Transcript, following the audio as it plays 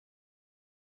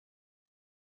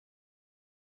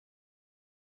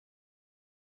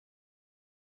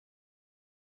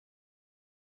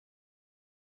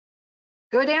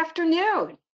Good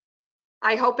afternoon.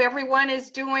 I hope everyone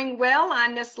is doing well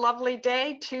on this lovely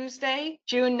day, Tuesday,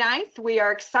 June 9th. We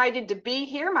are excited to be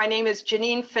here. My name is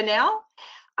Janine Fennell.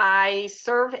 I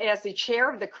serve as the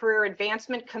chair of the Career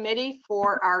Advancement Committee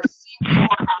for our CWEEL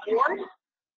board.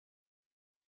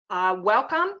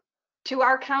 Welcome to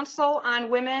our Council on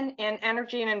Women in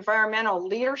Energy and Environmental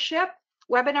Leadership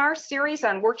webinar series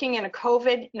on working in a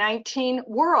COVID-19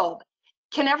 world.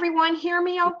 Can everyone hear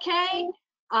me okay?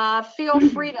 Feel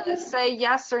free to say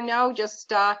yes or no,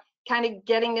 just kind of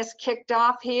getting this kicked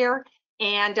off here.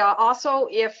 And also,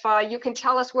 if you can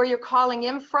tell us where you're calling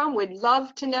in from, we'd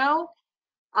love to know.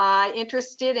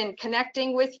 Interested in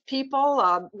connecting with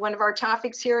people. One of our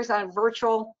topics here is on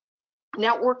virtual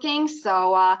networking.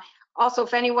 So also,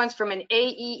 if anyone's from an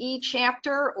AEE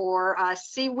chapter or a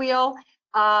CWEEL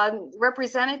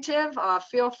representative,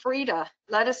 feel free to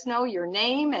let us know your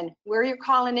name and where you're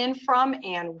calling in from,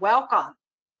 and welcome.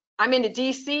 I'm in the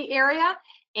DC area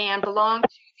and belong to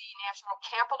the National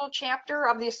Capital Chapter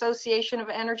of the Association of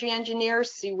Energy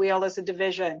Engineers. CWEEL is a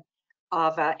division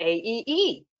of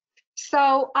AEE.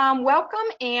 So welcome,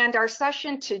 and our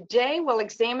session today will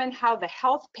examine how the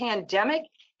health pandemic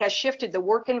has shifted the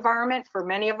work environment for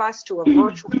many of us to a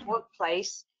virtual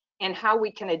workplace and how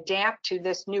we can adapt to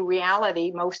this new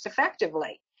reality most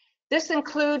effectively. This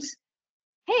includes,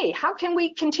 hey, how can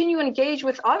we continue to engage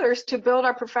with others to build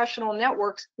our professional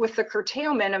networks with the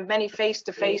curtailment of many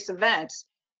face-to-face events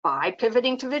by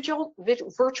pivoting to virtual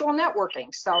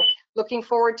networking? So looking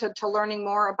forward to learning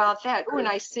more about that. Oh, and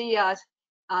I see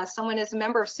someone is a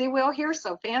member of CWEEL here,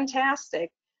 so fantastic.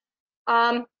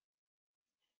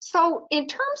 So in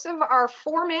terms of our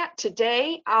format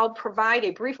today, I'll provide a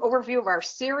brief overview of our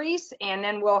series, and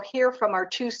then we'll hear from our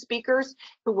two speakers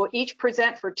who will each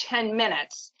present for 10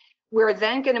 minutes. We're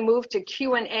then going to move to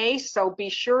Q&A, so be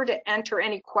sure to enter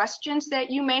any questions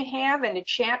that you may have in the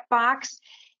chat box.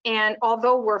 And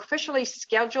although we're officially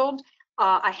scheduled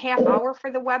a half hour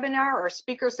for the webinar, our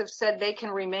speakers have said they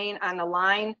can remain on the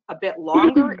line a bit longer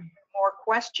if there are more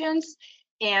questions.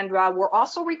 And we're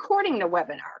also recording the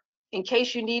webinar. In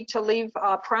case you need to leave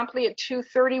promptly at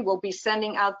 2:30, we'll be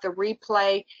sending out the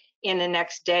replay in the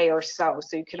next day or so.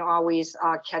 So you can always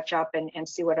catch up and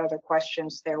see what other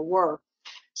questions there were.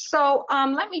 So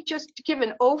let me just give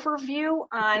an overview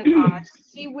on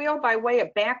CWEEL by way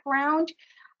of background.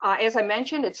 As I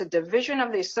mentioned, it's a division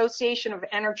of the Association of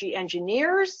Energy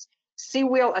Engineers.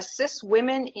 CWEEL assists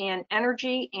women in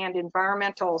energy and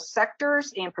environmental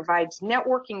sectors and provides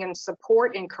networking and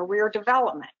support in career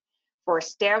development for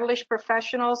established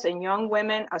professionals and young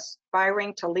women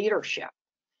aspiring to leadership.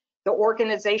 The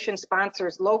organization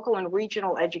sponsors local and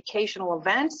regional educational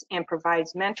events and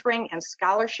provides mentoring and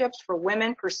scholarships for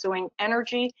women pursuing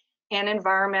energy and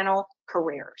environmental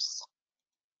careers.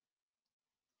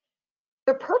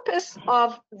 The purpose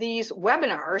of these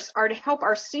webinars are to help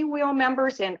our CWEEL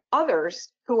members and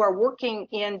others who are working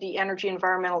in the energy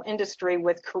environmental industry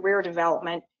with career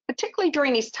development, particularly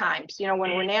during these times, you know,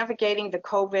 when we're navigating the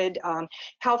COVID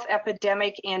health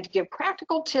epidemic, and to give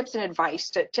practical tips and advice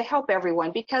to help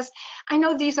everyone, because I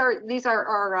know these are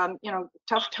you know,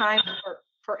 tough times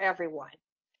for everyone,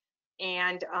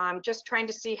 and just trying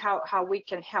to see how we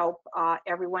can help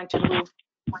everyone to move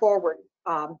forward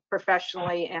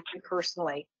professionally and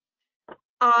personally.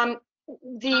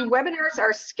 The webinars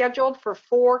are scheduled for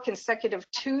 4 consecutive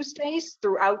Tuesdays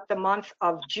throughout the month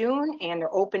of June, and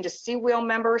they're open to CWEEL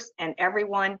members and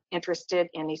everyone interested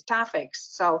in these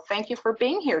topics. So thank you for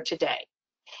being here today.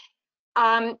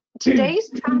 Today's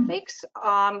topics,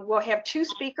 we'll have 2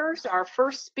 speakers. Our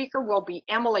first speaker will be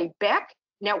Emily Beck,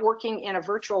 Networking in a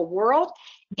Virtual World.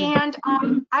 And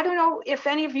I don't know if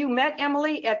any of you met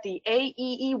Emily at the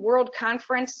AEE World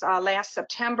Conference last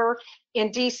September in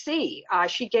DC.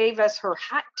 She gave us her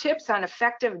hot tips on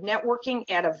effective networking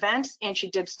at events, and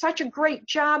she did such a great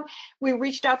job. We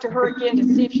reached out to her again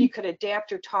to see if she could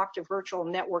adapt her talk to virtual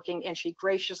networking, and she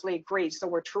graciously agreed. So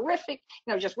we're terrific,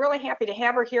 you know, just really happy to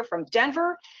have her here from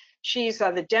Denver. She's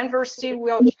the Denver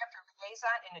CWEEL Chapter Liaison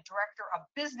and the Director of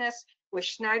Business with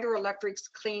Schneider Electric's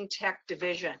Clean Tech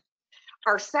Division.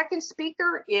 Our second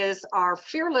speaker is our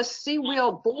fearless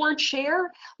CWEEL board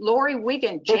chair, Lori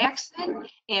Wiggin-Jackson,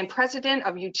 and president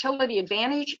of Utility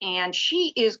Advantage, and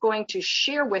she is going to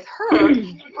share with her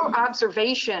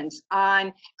observations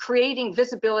on creating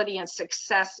visibility and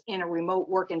success in a remote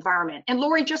work environment. And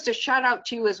Lori, just a shout out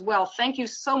to you as well. Thank you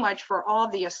so much for all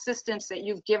the assistance that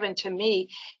you've given to me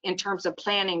in terms of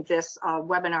planning this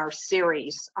webinar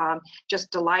series. Just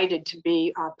delighted to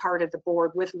be part of the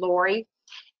board with Lori.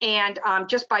 And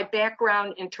just by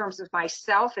background in terms of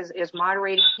myself as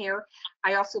moderating here,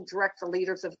 I also direct the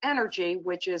Leaders of Energy,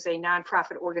 which is a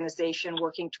nonprofit organization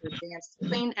working to advance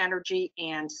clean energy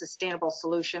and sustainable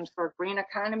solutions for a green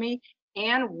economy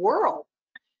and world.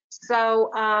 So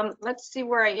let's see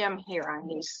where I am here on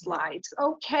these slides.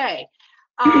 Okay.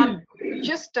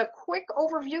 Just a quick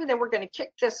overview, then we're going to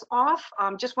kick this off.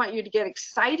 Just want you to get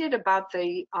excited about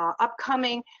the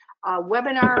upcoming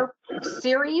webinar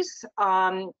series.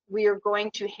 We are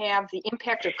going to have the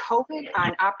impact of COVID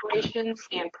on operations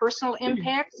and personal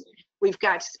impacts. We've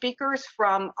got speakers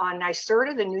from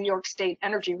NYSERDA, the New York State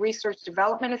Energy Research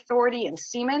Development Authority, and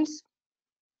Siemens.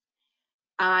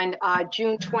 On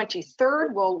June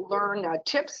 23rd, we'll learn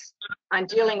tips on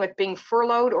dealing with being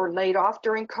furloughed or laid off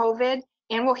during COVID.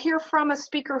 And we'll hear from a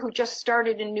speaker who just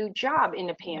started a new job in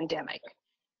the pandemic.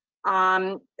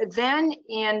 Then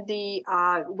in the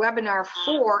webinar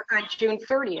 4 on June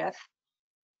 30th,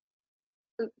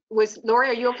 Lori,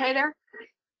 are you okay there?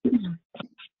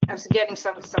 I was getting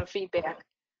some feedback.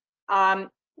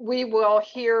 We will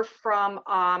hear from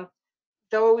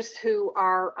those who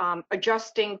are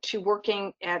adjusting to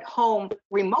working at home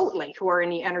remotely, who are in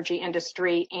the energy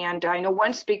industry. And I know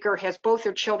one speaker has both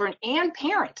their children and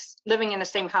parents living in the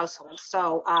same household.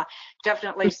 So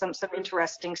definitely some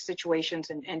interesting situations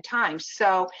and times.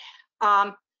 So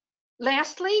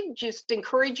lastly, just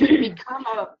encourage you to become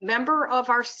a member of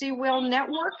our CWEEL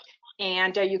network.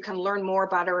 And you can learn more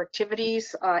about our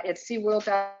activities at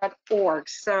cweel.org.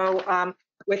 So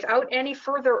without any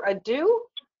further ado,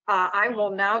 I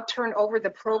will now turn over the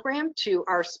program to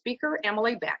our speaker,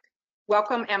 Emily Beck.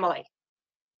 Welcome, Emily.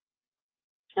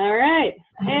 All right.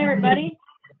 Hey, everybody.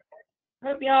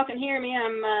 Hope you all can hear me.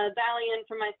 I'm dialing in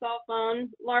from my cell phone.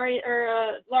 Laurie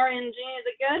and Jean, is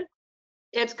it good?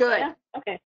 It's good. Yeah?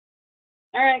 Okay.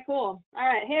 All right, cool. All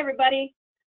right. Hey, everybody.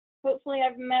 Hopefully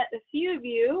I've met a few of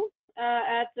you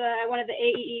at one of the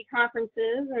AEE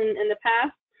conferences in the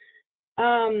past.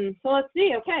 So let's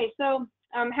see. Okay, so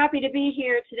I'm happy to be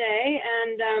here today,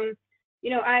 and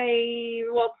you know,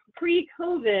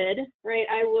 pre-COVID, right,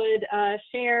 I would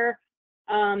share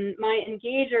my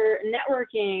Engager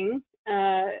networking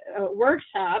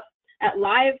workshops at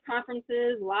live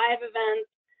conferences, live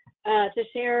events, to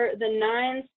share the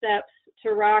 9 steps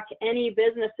to rock any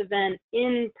business event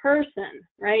in person,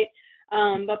 right?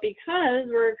 But because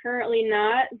we're currently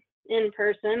not in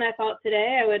person, I thought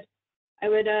today I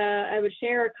would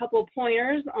share a couple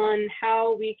pointers on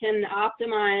how we can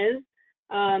optimize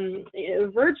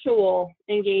virtual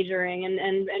engaging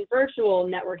and virtual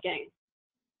networking.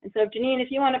 And so, Janine,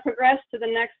 if you want to progress to the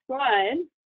next slide.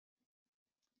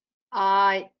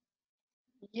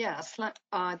 Yes,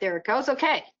 there it goes.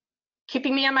 Okay,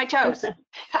 keeping me on my toes.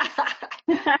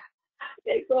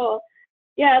 Okay, cool.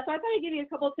 Yeah, so I thought I'd give you a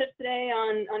couple tips today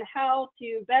on how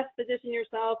to best position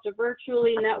yourself to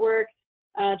virtually network,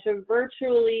 to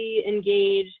virtually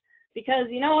engage, because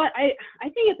you know what, I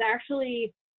think it's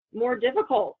actually more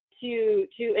difficult to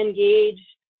engage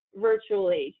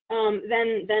virtually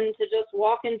than to just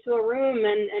walk into a room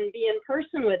and be in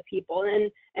person with people.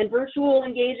 And virtual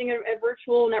engaging and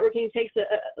virtual networking takes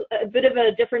a bit of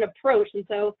a different approach. And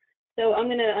so I'm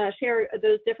going to share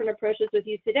those different approaches with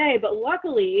you today. But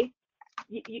luckily,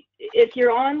 if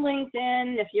you're on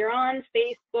LinkedIn, if you're on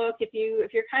Facebook, if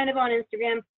you're kind of on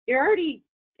Instagram, you're already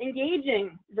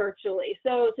engaging virtually.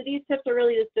 So these tips are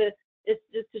really just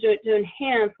to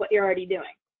enhance what you're already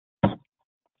doing.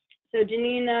 So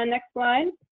Janine, next slide.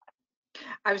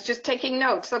 I was just taking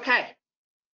notes. Okay.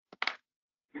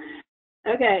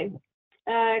 Okay.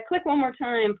 Click one more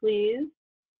time, please.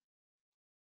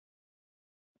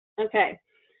 Okay.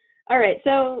 All right.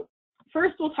 So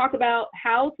first, we'll talk about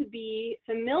how to be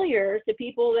familiar to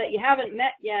people that you haven't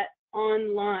met yet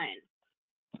online.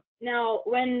 Now,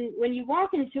 when you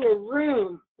walk into a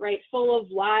room, right, full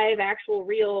of live, actual,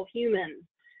 real humans,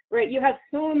 right, you have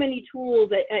so many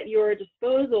tools at your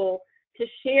disposal to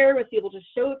share with people, to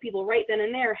show people right then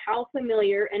and there how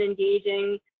familiar and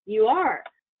engaging you are,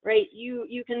 right?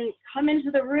 You can come into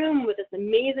the room with this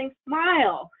amazing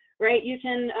smile, right? You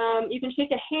can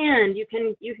shake a hand. You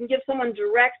can give someone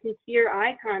direct, sincere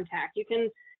eye contact. You can,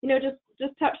 you know, just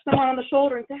touch someone on the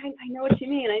shoulder and say, I know what you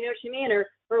mean. I know what you mean. Or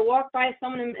walk by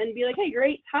someone and be like, hey,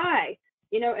 great tie,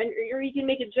 you know, or you can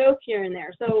make a joke here and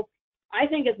there. So I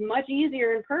think it's much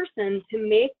easier in person to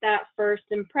make that first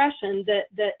impression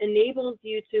that enables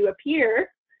you to appear,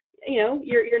 you know,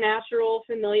 your natural,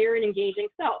 familiar, and engaging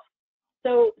self.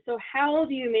 So how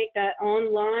do you make that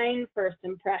online first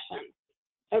impression?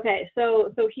 Okay,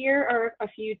 so here are a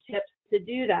few tips to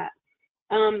do that.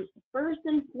 First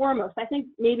and foremost, I think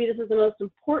maybe this is the most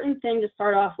important thing to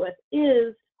start off with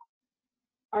is,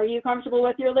 are you comfortable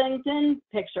with your LinkedIn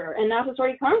picture? And not just are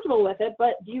you comfortable with it,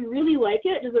 but do you really like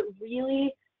it? Does it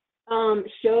really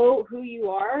show who you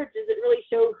are? Does it really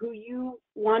show who you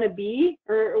want to be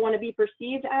or want to be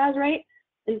perceived as, right?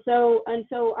 And so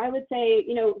I would say,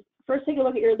 you know, first take a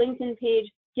look at your LinkedIn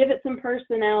page, give it some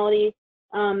personality.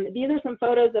 These are some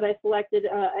photos that I selected.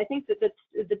 I think that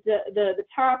the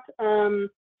top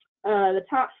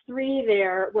three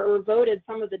there were voted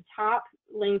some of the top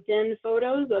LinkedIn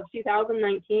photos of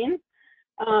 2019.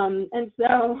 And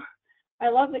so I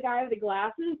love the guy with the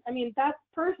glasses. I mean, that's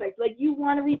perfect. Like, you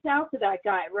want to reach out to that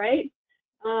guy, right?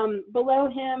 Below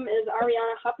him is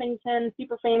Ariana Huffington,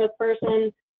 super famous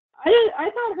person. I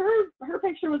thought her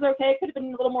picture was okay. It could have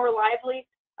been a little more lively.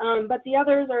 But the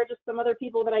others are just some other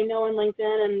people that I know on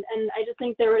LinkedIn, and I just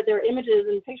think their images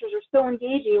and pictures are so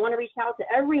engaging. You want to reach out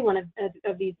to every one of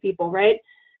these people, right?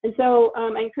 And so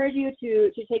I encourage you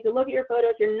to take a look at your photo.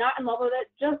 If you're not in love with it,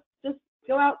 just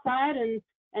go outside and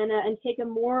take a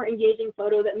more engaging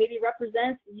photo that maybe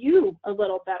represents you a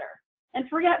little better. And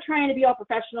forget trying to be all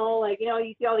professional, like, you know,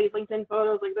 you see all these LinkedIn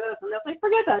photos like this and that's like,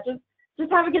 forget that. Just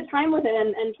have a good time with it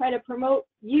and try to promote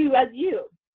you as you,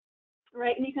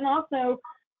 right? And you can also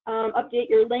update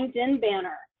your LinkedIn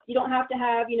banner. You don't have to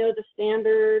have, you know, the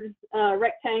standard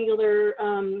rectangular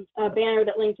banner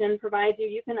that LinkedIn provides you.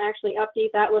 You can actually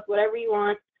update that with whatever you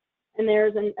want. And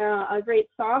there's a great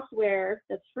software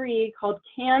that's free called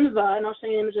Canva, and I'll show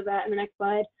you an image of that in the next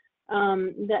slide,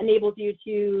 that enables you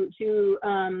to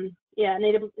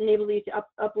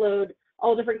upload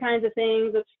all different kinds of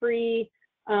things. It's free.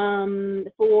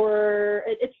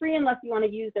 It's free unless you want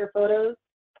to use their photos.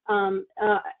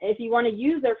 If you want to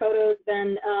use their photos,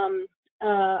 then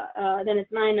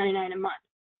it's $9.99 a month.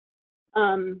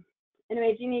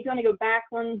 Anyway, Jeannie, if you want to go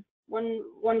back one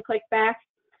click back.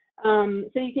 So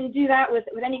you can do that with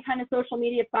any kind of social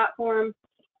media platform.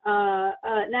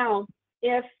 Now,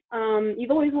 if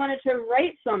you've always wanted to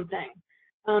write something,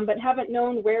 but haven't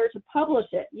known where to publish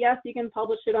it, yes, you can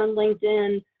publish it on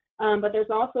LinkedIn, but there's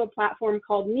also a platform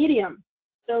called Medium.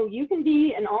 So you can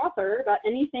be an author about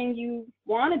anything you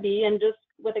want to be, and just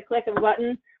with a click of a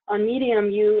button on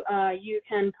Medium, you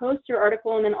can post your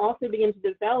article and then also begin to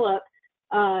develop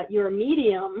your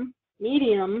Medium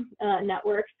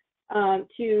network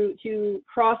to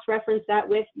cross-reference that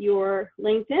with your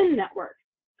LinkedIn network.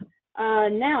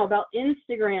 Now, about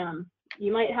Instagram,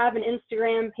 you might have an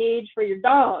Instagram page for your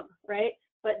dog, right?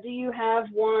 But do you have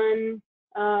one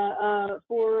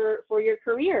for your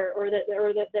career, or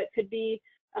that could be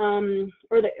or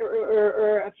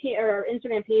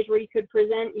Instagram page where you could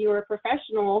present your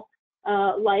professional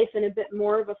life in a bit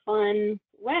more of a fun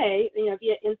way, you know,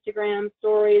 via Instagram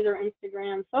stories or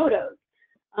Instagram photos.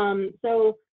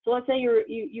 So let's say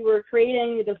you were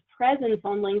creating this presence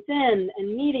on LinkedIn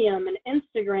and Medium and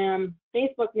Instagram,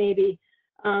 Facebook maybe.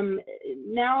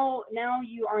 Now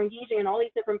you are engaging in all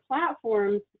these different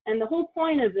platforms, and the whole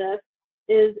point of this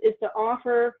is to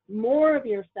offer more of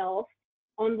yourself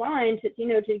online, to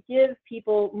give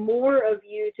people more of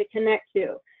you to connect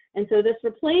to. And so this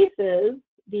replaces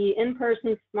the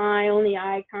in-person smile and the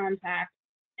eye contact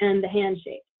and the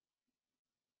handshake.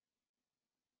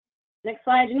 Next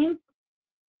slide, Janine.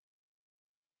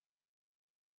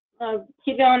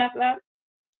 Keep going after that.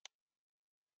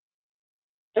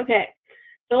 Okay,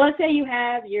 so let's say you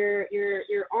have your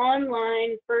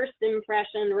online first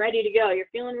impression ready to go. You're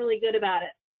feeling really good about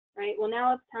it, right? Well,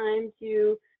 now it's time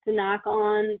to knock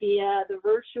on the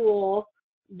virtual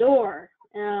door,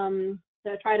 to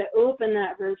try to open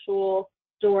that virtual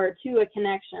door to a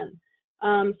connection.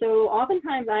 So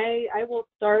oftentimes I will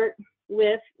start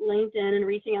with LinkedIn and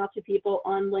reaching out to people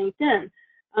on LinkedIn.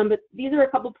 But these are a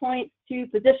couple points to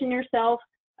position yourself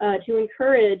to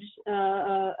encourage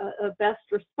a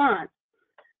best response.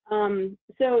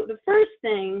 So the first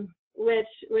thing, which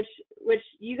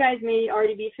you guys may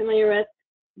already be familiar with,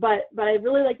 but I'd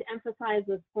really like to emphasize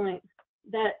this point,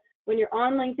 that when you're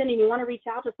on LinkedIn and you want to reach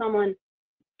out to someone,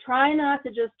 try not to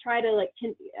just try to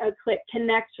click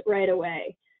connect right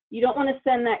away. You don't want to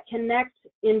send that connect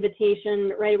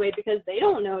invitation right away because they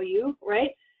don't know you,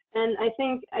 right? And I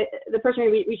think the person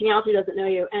you're reaching out to doesn't know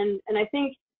you. And I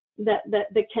think that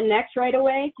the connect right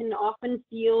away can often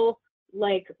feel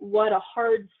like what a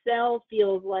hard sell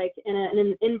feels like in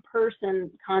an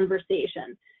in-person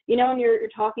conversation. You know, when you're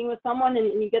talking with someone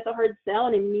and you get the hard sell,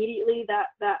 and immediately that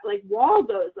like wall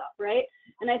goes up, right?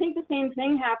 And I think the same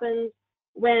thing happens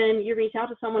when you reach out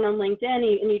to someone on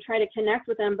LinkedIn and you try to connect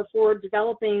with them before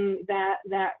developing that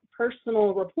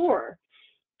personal rapport.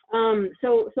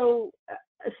 So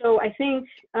so I think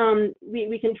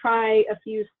we can try a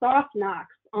few soft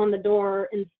knocks on the door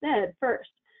instead first.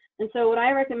 And so what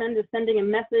I recommend is sending a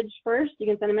message first. You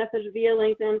can send a message via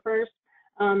LinkedIn first,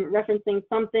 referencing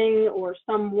something or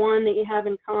someone that you have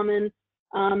in common.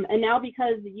 And now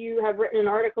because you have written an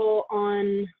article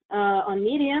on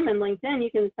Medium and LinkedIn,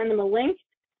 you can send them a link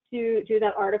to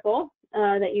that article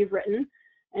that you've written.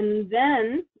 And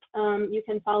then you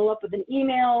can follow up with an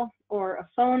email or a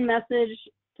phone message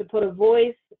to put a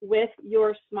voice with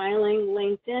your smiling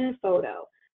LinkedIn photo.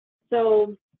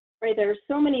 So, right, there are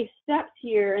so many steps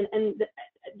here, and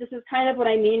this is kind of what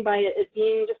I mean by it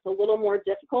being just a little more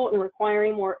difficult and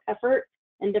requiring more effort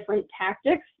and different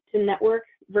tactics to network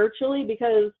virtually,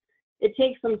 because it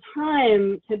takes some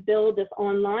time to build this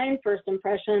online first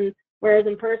impression, whereas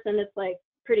in person it's like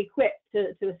pretty quick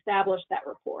to establish that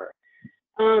rapport.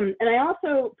 And I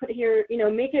also put here, you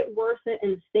know, make it worth it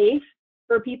and safe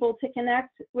for people to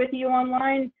connect with you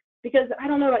online, because I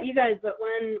don't know about you guys, but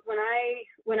when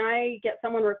I get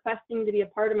someone requesting to be a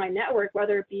part of my network,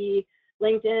 whether it be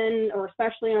LinkedIn or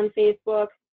especially on Facebook,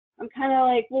 I'm kind of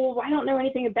like, well, I don't know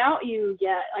anything about you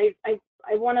yet. I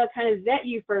want to kind of vet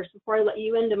you first before I let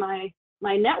you into my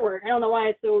network. I don't know why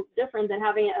it's so different than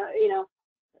having a, you know,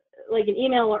 like an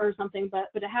email or something,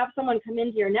 but to have someone come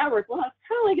into your network, well, it's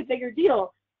kind of like a bigger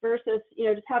deal versus, you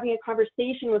know, just having a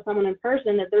conversation with someone in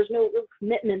person that there's no real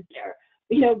commitment there,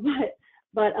 you know,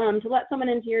 but to let someone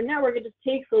into your network, it just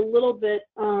takes a little bit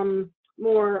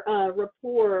more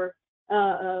rapport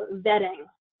vetting,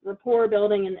 rapport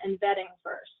building and vetting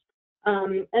first.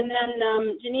 And then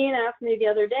Janine asked me the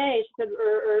other day, she said,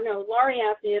 or no, Laurie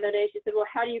asked me the other day, she said, well,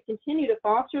 how do you continue to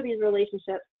foster these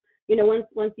relationships, you know,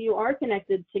 once you are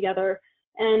connected together?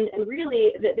 And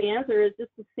really the answer is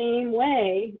just the same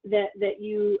way that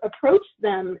you approach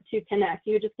them to connect.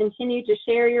 You just continue to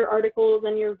share your articles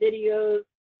and your videos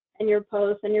and your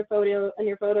posts and your photos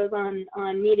on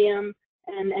Medium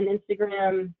and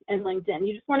Instagram and LinkedIn.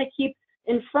 You just want to keep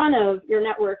in front of your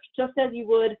network, just as you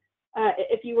would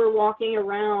if you were walking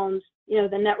around, you know,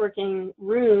 the networking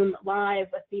room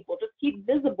live with people. Just keep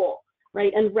visible,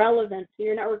 right, and relevant to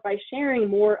your network by sharing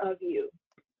more of you.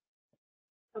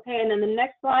 Okay, and then the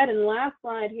next slide and last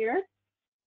slide here.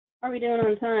 How are we doing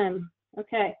on time?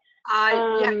 Okay.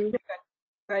 Yeah,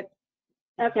 good.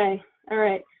 Okay, all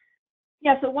right.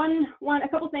 Yeah, so a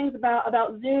couple things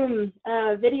about Zoom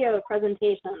video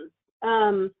presentations.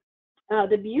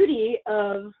 The beauty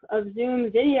of Zoom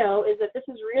video is that this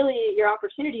is really your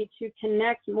opportunity to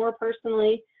connect more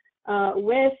personally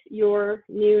with your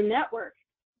new network.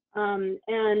 And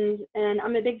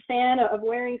I'm a big fan of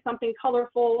wearing something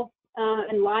colorful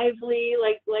and lively,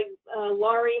 like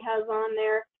Laurie has on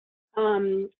there.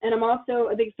 And I'm also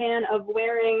a big fan of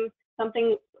wearing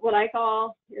something, what I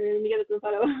call, let me get this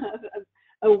photo,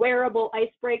 a wearable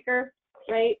icebreaker,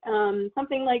 right?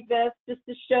 Something like this, just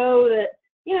to show that,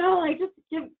 you know, like just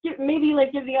give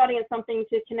the audience something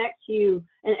to connect to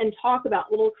and talk about,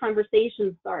 little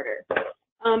conversation starters.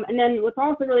 And then what's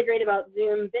also really great about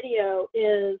Zoom video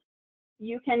is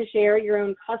you can share your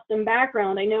own custom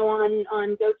background. I know on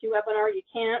GoToWebinar you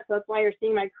can't, so that's why you're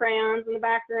seeing my crayons in the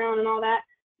background and all that.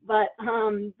 But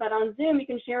on Zoom you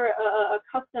can share a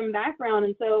custom background,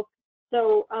 and so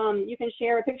you can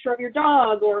share a picture of your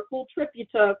dog or a cool trip you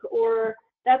took, or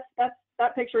that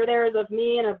picture there is of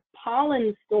me in a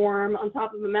pollen storm on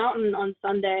top of a mountain on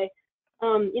Sunday.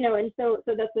 You know, and so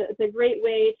it's a great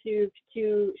way to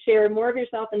share more of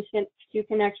yourself and to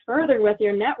connect further with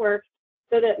your network,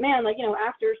 so that, man, like, you know,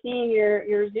 after seeing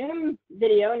your Zoom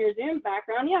video and your Zoom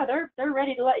background, yeah, they're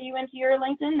ready to let you into your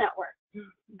LinkedIn network.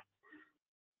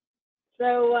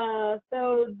 So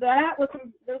those are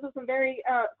some very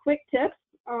quick tips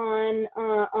on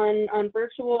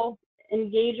virtual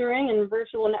engaging and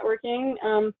virtual networking.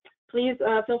 Please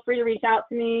feel free to reach out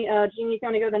to me. Jean, you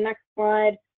can go to the next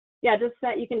slide. Yeah, just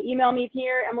you can email me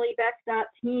here,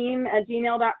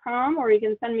 emilybeck.team@gmail.com, or you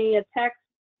can send me a text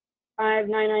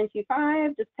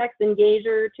 59925. Just text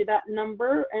Engager to that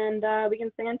number, and we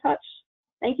can stay in touch.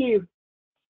 Thank you.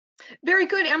 Very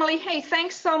good, Emily. Hey,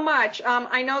 thanks so much.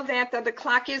 I know that the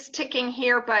clock is ticking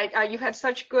here, but you had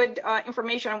such good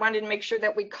information. I wanted to make sure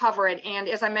that we cover it. And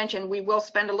as I mentioned, we will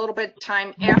spend a little bit of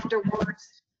time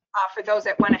afterwards for those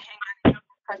that want to hang on to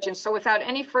questions. So without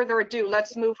any further ado,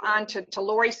 let's move on to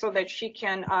Lori so that she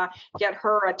can get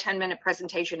her 10-minute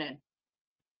presentation in.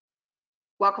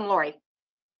 Welcome, Lori.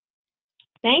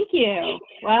 Thank you.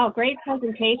 Well, great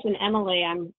presentation, Emily.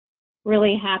 I'm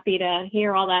really happy to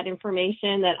hear all that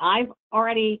information that I've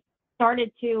already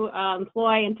started to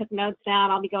employ and took notes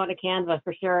down. I'll be going to Canva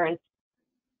for sure and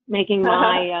making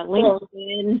my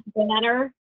LinkedIn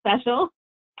banner special.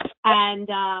 And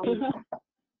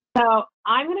so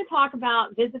I'm going to talk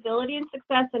about visibility and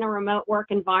success in a remote work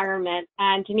environment.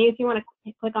 And Janine, if you want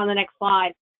to click on the next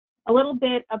slide, a little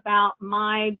bit about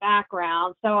my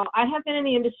background. So I have been in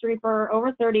the industry for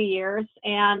over 30 years,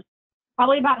 and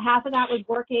probably about half of that was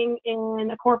working in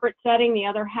a corporate setting. The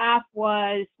other half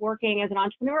was working as an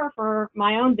entrepreneur for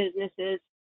my own businesses.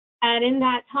 And in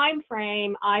that time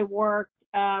frame, I worked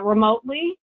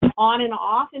remotely, on and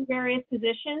off in various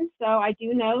positions. So I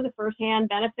do know the firsthand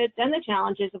benefits and the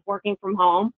challenges of working from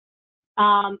home.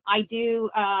 I do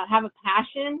have a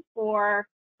passion for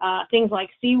things like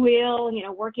CWEEL, you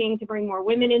know, working to bring more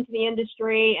women into the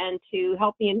industry and to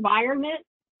help the environment.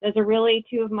 Those are really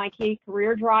two of my key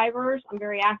career drivers. I'm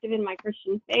very active in my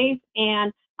Christian faith,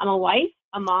 and I'm a wife,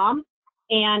 a mom,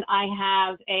 and I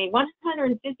have a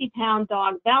 150-pound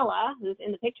dog, Bella, who's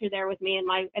in the picture there with me in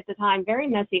my, at the time, very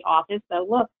messy office. So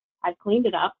look, I've cleaned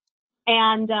it up.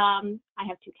 And I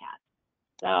have 2 cats.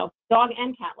 So dog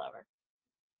and cat lover.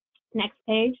 Next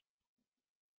page.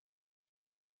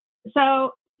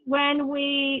 So when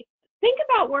we think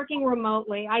about working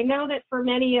remotely, I know that for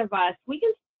many of us, we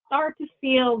can start to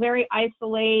feel very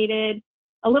isolated,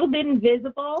 a little bit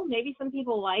invisible. Maybe some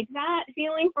people like that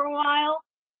feeling for a while.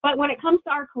 But when it comes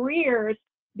to our careers,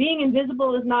 being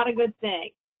invisible is not a good thing.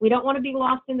 We don't want to be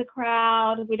lost in the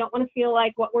crowd. We don't want to feel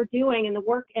like what we're doing and the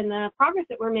work and the progress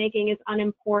that we're making is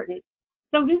unimportant.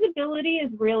 So visibility is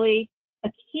really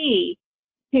a key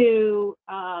to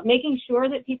making sure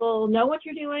that people know what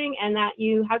you're doing and that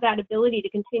you have that ability to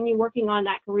continue working on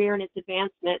that career and its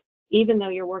advancement, even though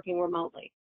you're working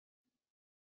remotely.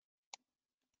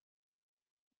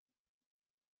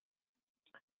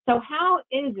 So how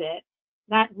is it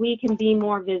that we can be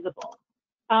more visible?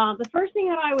 The first thing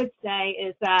that I would say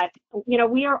is that, you know,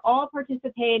 we are all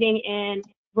participating in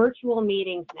virtual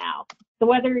meetings now. So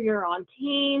whether you're on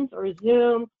Teams or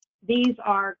Zoom, these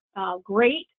are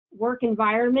great work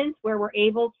environments where we're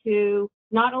able to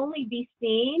not only be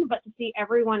seen, but to see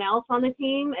everyone else on the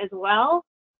team as well.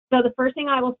 So the first thing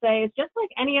I will say is, just like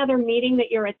any other meeting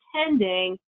that you're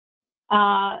attending,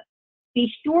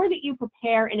 be sure that you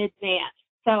prepare in advance.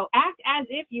 So act as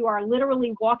if you are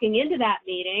literally walking into that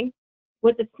meeting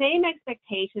with the same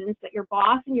expectations that your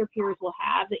boss and your peers will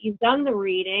have, that you've done the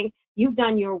reading, you've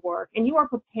done your work, and you are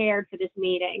prepared for this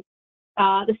meeting.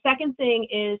 The second thing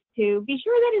is to be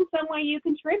sure that in some way you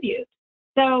contribute.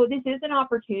 So this is an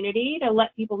opportunity to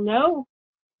let people know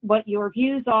what your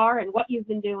views are and what you've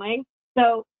been doing.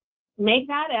 So make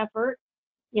that effort,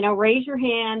 you know, raise your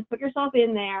hand, put yourself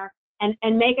in there,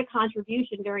 and make a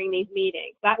contribution during these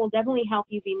meetings. That will definitely help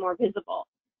you be more visible.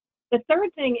 The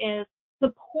third thing is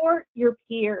support your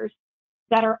peers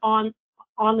that are on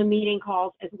the meeting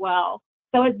calls as well.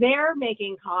 So as they're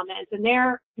making comments and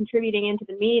they're contributing into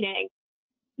the meeting,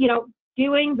 you know,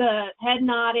 doing the head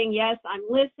nodding, yes, I'm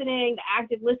listening, the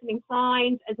active listening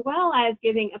signs, as well as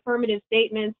giving affirmative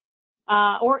statements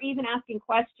or even asking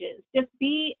questions. Just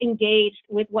be engaged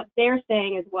with what they're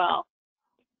saying as well.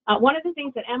 One of the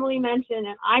things that Emily mentioned,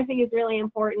 and I think is really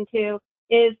important too,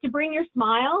 is to bring your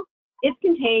smile. It's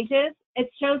contagious. It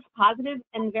shows positive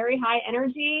and very high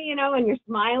energy, you know, and you're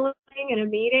smiling in a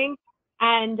meeting.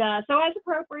 And so as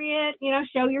appropriate, you know,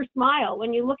 show your smile.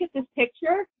 When you look at this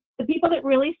picture, the people that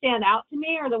really stand out to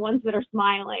me are the ones that are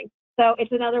smiling. So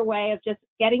it's another way of just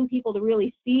getting people to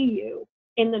really see you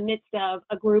in the midst of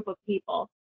a group of people.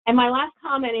 And my last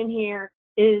comment in here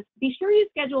is be sure you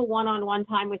schedule one-on-one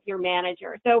time with your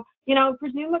manager. So, you know,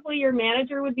 presumably your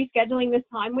manager would be scheduling this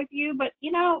time with you, but,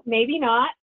 you know, maybe not.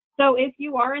 So if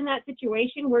you are in that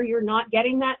situation where you're not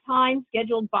getting that time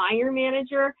scheduled by your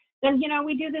manager, then, you know,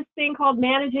 we do this thing called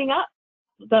managing up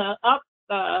the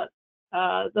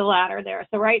ladder there.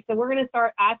 So, right, so we're going to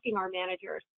start asking our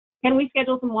managers, can we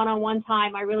schedule some one-on-one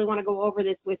time? I really want to go over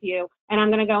this with you. And I'm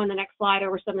going to go in the next slide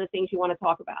over some of the things you want to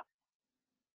talk about.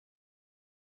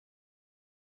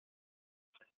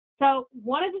 So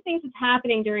one of the things that's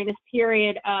happening during this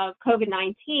period of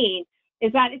COVID-19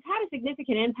 is that it's had a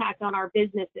significant impact on our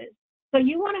businesses. So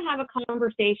you want to have a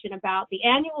conversation about the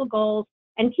annual goals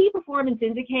and key performance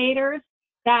indicators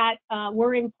that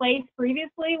were in place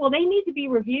previously. Well, they need to be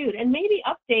reviewed and maybe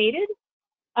updated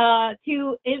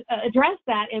to address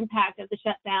that impact of the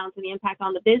shutdowns and the impact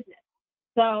on the business.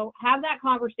 So have that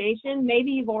conversation. Maybe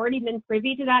you've already been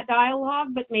privy to that dialogue,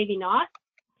 but maybe not.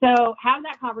 So have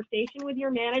that conversation with your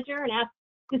manager and ask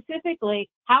specifically,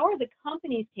 how are the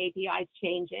company's KPIs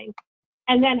changing?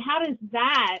 And then how does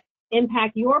that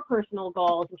impact your personal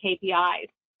goals and KPIs?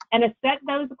 And set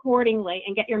those accordingly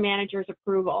and get your manager's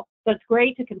approval. So it's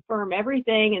great to confirm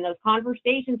everything in those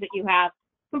conversations that you have.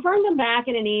 Confirm them back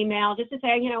in an email just to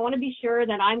say, you know, I want to be sure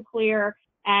that I'm clear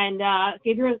and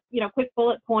give your, quick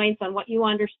bullet points on what you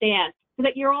understand, so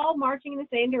that you're all marching in the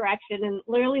same direction and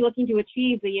literally looking to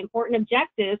achieve the important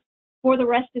objectives for the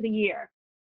rest of the year.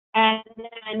 And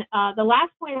then the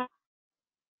last point,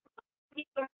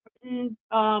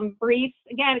 briefs,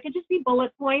 again, it could just be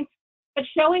bullet points, but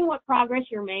showing what progress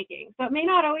you're making. So it may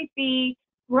not always be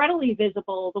readily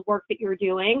visible, the work that you're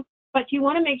doing, but you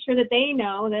want to make sure that they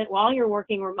know that while you're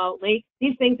working remotely,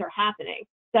 these things are happening.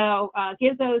 So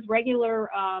give those regular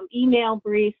email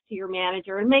briefs to your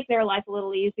manager and make their life a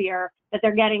little easier, that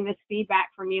they're getting this feedback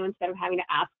from you instead of having to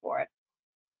ask for it.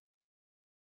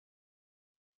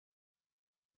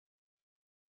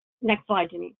 Next slide,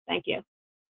 Janine. Thank you.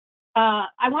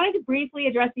 I wanted to briefly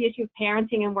address the issue of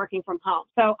parenting and working from home.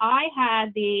 So I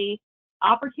had the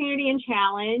opportunity and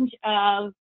challenge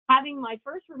of having my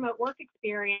first remote work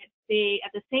experience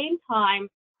at the same time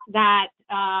that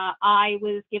I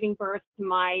was giving birth to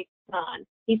my son.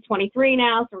 He's 23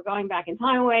 now, so we're going back in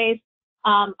time a ways.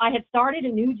 I had started a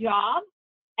new job,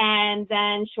 and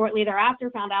then shortly thereafter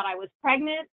found out I was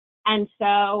pregnant. And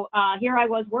so here I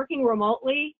was working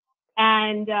remotely,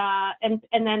 and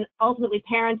then ultimately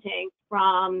parenting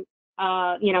from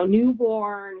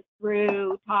newborn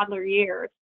through toddler years.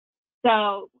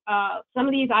 So some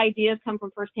of these ideas come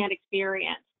from firsthand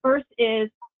experience. First is,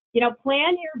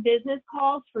 plan your business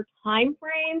calls for time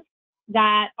frames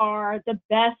that are the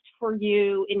best for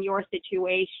you in your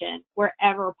situation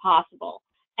wherever possible.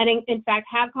 And in fact,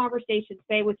 have conversations,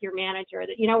 say, with your manager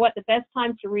that, the best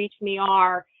times to reach me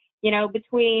are,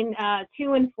 between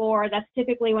 2 and 4. That's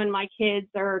typically when my kids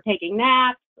are taking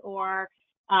naps, or,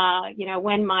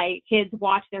 when my kids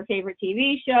watch their favorite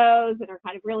TV shows and are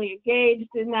kind of really engaged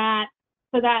in that,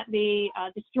 so that the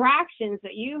distractions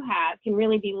that you have can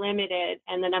really be limited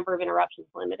and the number of interruptions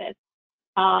limited.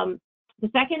 The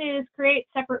second is create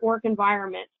separate work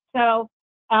environments. So,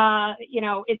 I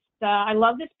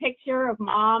love this picture of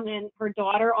mom and her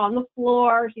daughter on the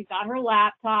floor. She's got her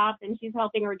laptop and she's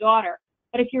helping her daughter.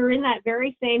 But if you're in that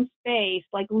very same space,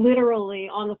 like literally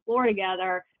on the floor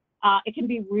together, it can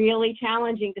be really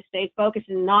challenging to stay focused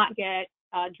and not get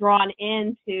drawn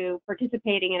into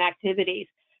participating in activities.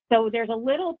 So there's a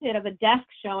little bit of a desk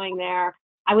showing there.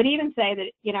 I would even say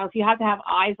that, if you have to have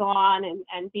eyes on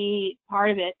and be part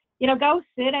of it, go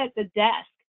sit at the desk.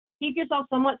 Keep yourself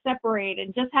somewhat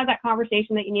separated. Just have that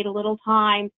conversation that you need a little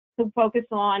time to focus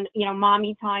on,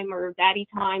 mommy time or daddy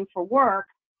time for work,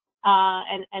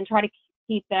 and try to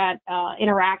keep that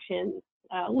interaction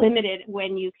limited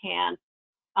when you can.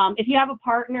 If you have a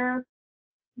partner,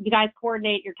 you guys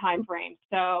coordinate your time frames.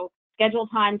 So schedule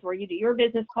times where you do your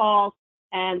business calls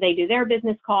and they do their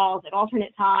business calls at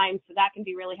alternate times. So that can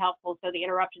be really helpful. So the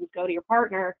interruptions go to your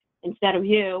partner instead of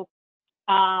you.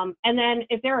 And then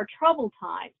if there are trouble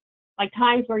times, like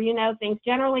times where, things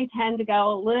generally tend to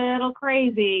go a little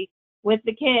crazy with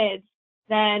the kids,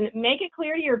 then make it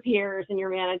clear to your peers and your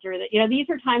manager that, these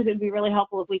are times that would be really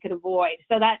helpful if we could avoid.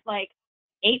 So that's like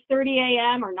 8:30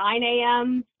 a.m. or 9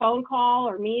 a.m. phone call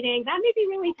or meeting. That may be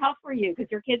really tough for you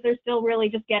because your kids are still really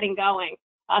just getting going,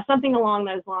 something along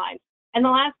those lines. And the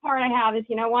last part I have is,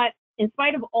 in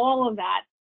spite of all of that,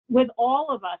 with all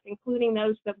of us, including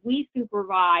those that we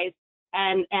supervise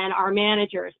and our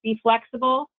managers, be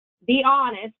flexible, be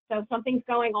honest. So if something's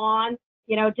going on,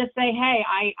 just say, hey,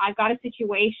 I've got a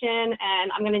situation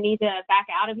and I'm going to need to back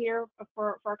out of here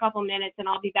for a couple minutes and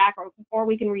I'll be back, or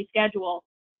we can reschedule.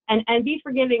 And be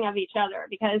forgiving of each other,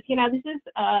 because, this is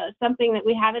something that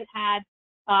we haven't had.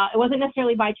 It wasn't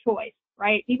necessarily by choice,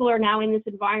 right? People are now in this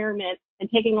environment and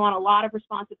taking on a lot of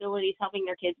responsibilities, helping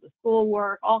their kids with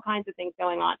schoolwork, all kinds of things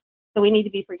going on. So we need to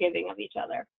be forgiving of each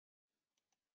other.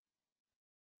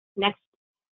 Next.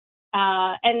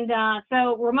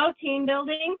 So remote team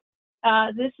building,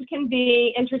 this can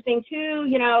be interesting too.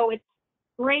 It's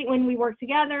great when we work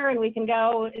together and we can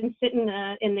go and sit in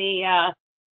the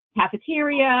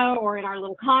cafeteria or in our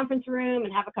little conference room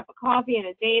and have a cup of coffee and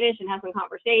a date-ish and have some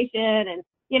conversation. And,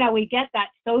 we get that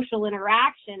social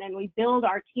interaction and we build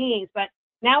our teams. But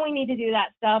now we need to do that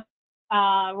stuff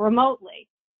remotely.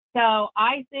 So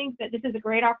I think that this is a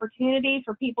great opportunity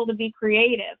for people to be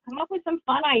creative. Come up with some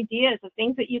fun ideas of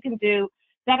things that you can do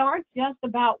that aren't just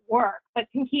about work, but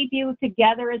can keep you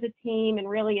together as a team and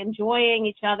really enjoying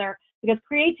each other, because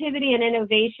creativity and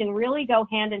innovation really go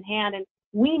hand in hand. And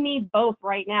we need both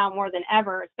right now more than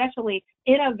ever, especially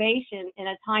innovation in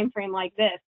a time frame like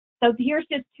this. So here's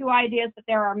just 2 ideas, but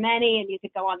there are many, and you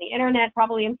could go on the internet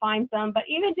probably and find some, but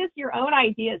even just your own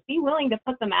ideas, be willing to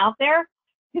put them out there,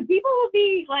 because people will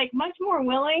be much more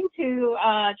willing to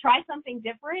try something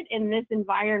different in this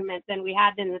environment than we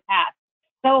had in the past.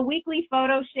 So a weekly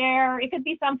photo share, it could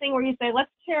be something where you say,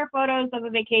 let's share photos of a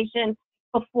vacation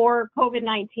before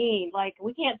COVID-19. Like,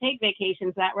 we can't take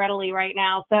vacations that readily right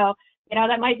now. So,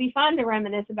 that might be fun to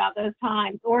reminisce about those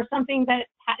times, or something that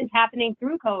is happening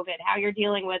through COVID, how you're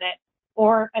dealing with it,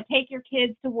 or take your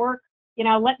kids to work,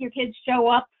 let your kids show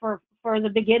up for the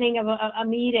beginning of a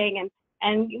meeting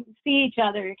and see each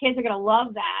other. Your kids are going to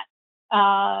love that.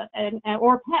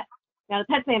 Or pets. Now, the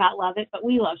pets may not love it, but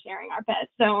we love sharing our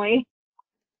pets, don't we?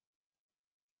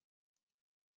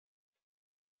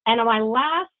 And on my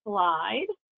last slide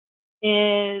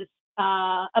is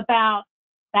about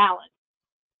balance.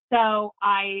 So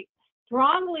I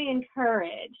strongly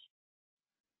encourage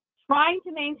trying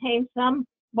to maintain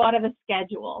somewhat of a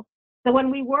schedule. So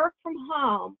when we work from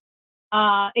home,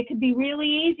 it could be really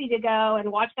easy to go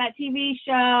and watch that TV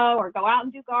show or go out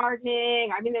and do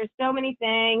gardening. I mean, there's so many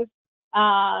things.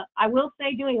 I will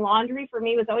say doing laundry for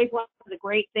me was always one of the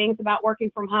great things about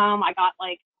working from home. I got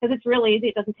because it's really easy.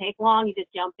 It doesn't take long. You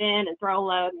just jump in and throw a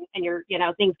load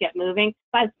and things get moving.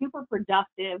 So I was super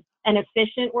productive and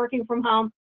efficient working from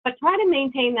home, but try to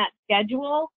maintain that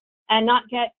schedule and not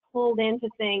get pulled into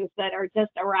things that are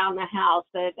just around the house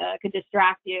that could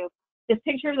distract you. This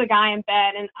picture of the guy in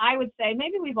bed, and I would say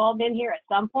maybe we've all been here at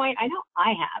some point. I know I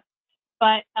have.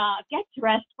 But get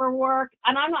dressed for work.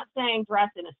 And I'm not saying dress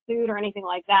in a suit or anything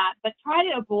like that, but try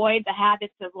to avoid the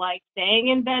habits of staying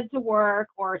in bed to work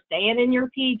or staying in your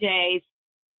PJs.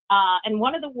 And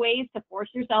one of the ways to force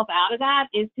yourself out of that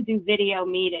is to do video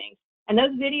meetings. And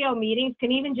those video meetings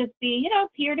can even just be,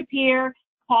 peer-to-peer,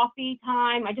 coffee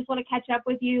time. I just want to catch up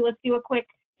with you. Let's do a quick,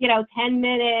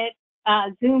 10-minute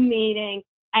Zoom meeting,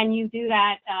 and you do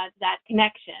that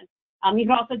connection. You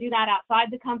can also do that outside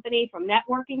the company from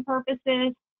networking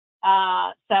purposes.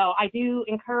 So I do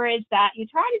encourage that you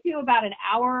try to do about an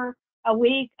hour a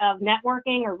week of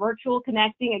networking or virtual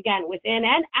connecting, again, within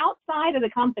and outside of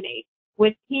the company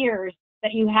with peers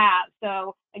that you have.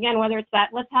 So again, whether it's that,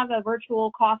 let's have a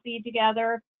virtual coffee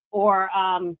together or,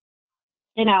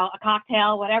 a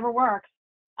cocktail, whatever works.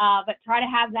 But try to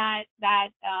have that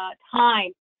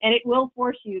time, and it will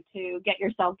force you to get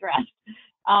yourself dressed.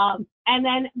 And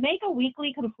then make a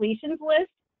weekly completions list.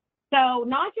 So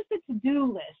not just a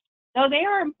to-do list, though they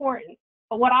are important.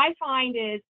 But what I find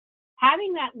is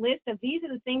having that list of these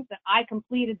are the things that I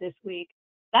completed this week.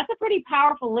 That's a pretty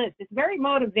powerful list. It's very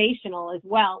motivational as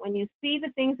well. When you see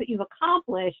the things that you've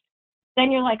accomplished,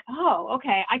 then you're like, oh,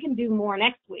 okay, I can do more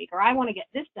next week, or I want to get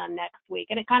this done next week.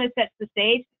 And it kind of sets the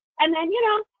stage. And then,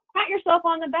 pat yourself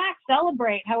on the back,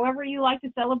 celebrate however you like to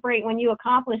celebrate when you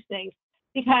accomplish things,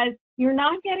 because you're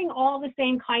not getting all the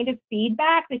same kind of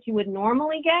feedback that you would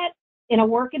normally get in a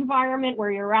work environment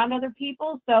where you're around other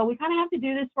people. So we kind of have to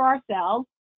do this for ourselves.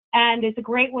 And it's a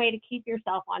great way to keep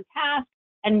yourself on task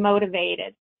and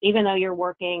motivated, even though you're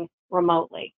working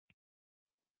remotely.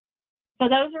 So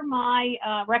those are my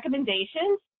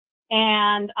recommendations.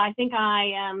 And I think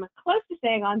I am close to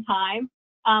staying on time.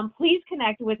 Please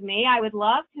connect with me. I would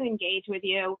love to engage with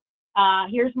you.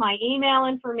 Here's my email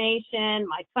information,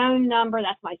 my phone number.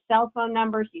 That's my cell phone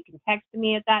number, so you can text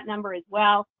me at that number as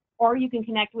well, or you can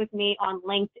connect with me on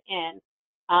LinkedIn.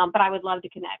 But I would love to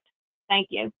connect. Thank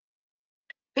you.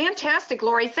 Fantastic,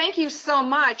 Lori. Thank you so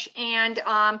much. And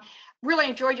really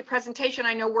enjoyed your presentation.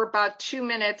 I know we're about 2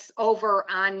 minutes over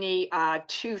on the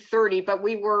 2:30, but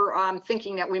we were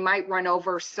thinking that we might run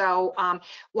over. So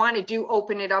want to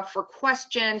open it up for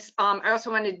questions. I also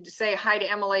wanted to say hi to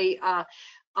Emily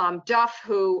Duff,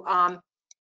 who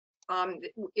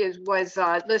was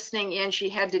listening in. She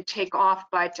had to take off,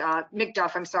 but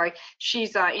McDuff, I'm sorry,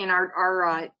 she's in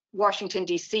our Washington,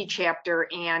 D.C. chapter,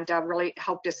 and really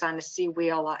helped us on the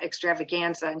CWEEL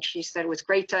extravaganza. And she said it was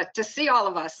great to see all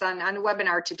of us on the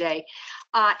webinar today.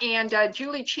 And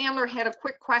Julie Chandler had a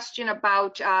quick question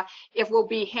about if we'll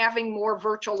be having more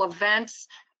virtual events.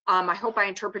 I hope I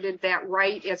interpreted that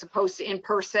right, as opposed to in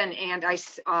person, and I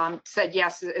said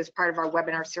yes as part of our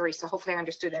webinar series, so hopefully I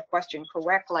understood that question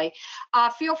correctly.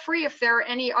 Feel free, if there are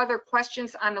any other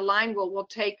questions on the line, we'll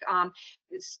take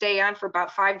stay on for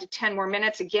about 5 to 10 more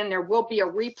minutes. Again, there will be a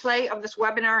replay of this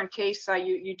webinar in case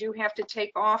you do have to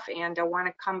take off and want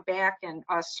to come back and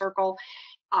circle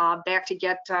back to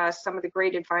get some of the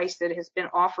great advice that has been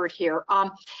offered here.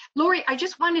 Lori, I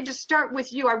just wanted to start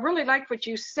with you. I really like what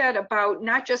you said about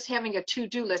not just having a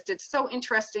to-do list. It's so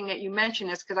interesting that you mentioned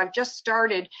this, because I've just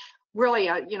started really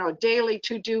a daily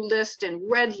to-do list in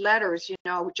red letters,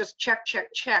 just check, check,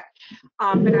 check.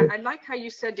 But I like how you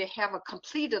said to have a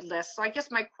completed list. So I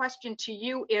guess my question to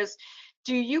you is,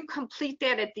 do you complete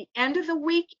that at the end of the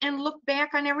week and look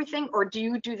back on everything, or do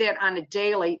you do that on a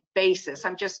daily basis?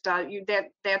 I'm just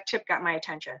that tip got my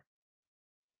attention.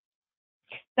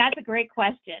 That's a great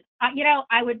question. You know,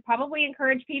 I would probably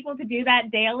encourage people to do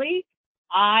that daily.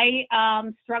 I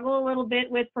struggle a little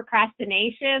bit with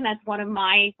procrastination. That's one of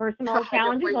my personal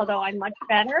challenges, although I'm much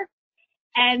better.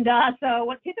 And so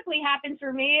what typically happens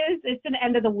for me is it's an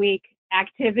end of the week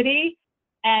activity,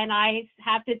 and I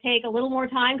have to take a little more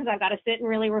time because I've got to sit and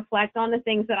really reflect on the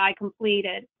things that I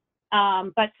completed.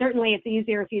 But certainly it's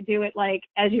easier if you do it like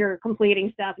as you're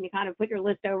completing stuff and you kind of put your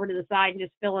list over to the side and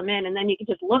just fill them in, and then you can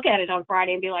just look at it on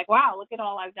Friday and be like, wow, look at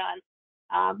all I've done.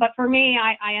 But for me,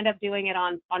 I end up doing it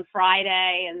on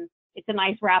Friday, and it's a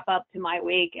nice wrap up to my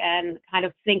week and kind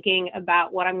of thinking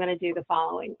about what I'm going to do the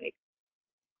following week.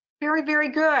 Very, very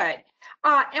good.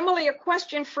 Emily, a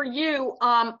question for you.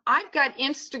 I've got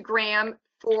Instagram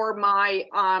for my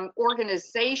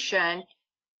organization,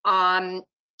 and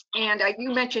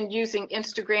you mentioned using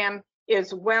Instagram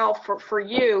as well for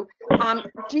you.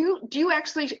 Do you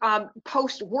actually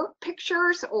post work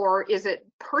pictures, or is it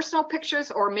personal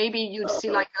pictures, or maybe you'd see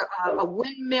like a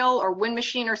windmill or wind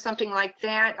machine or something like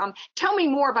that? Tell me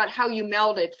more about how you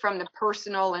meld it from the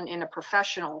personal and in a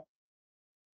professional.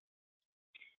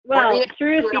 Well,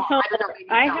 truth be told,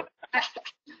 I have,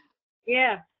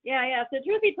 yeah. So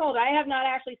truth be told, I have not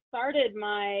actually started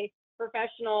my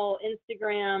professional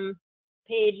Instagram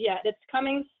page yet. It's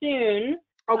coming soon.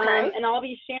 Okay. And I'll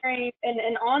be sharing,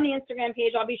 and on the Instagram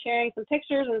page, I'll be sharing some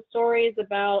pictures and stories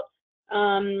about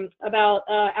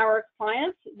our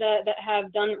clients that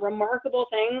have done remarkable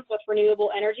things with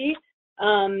renewable energy,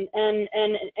 and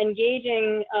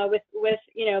engaging with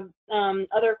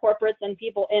other corporates and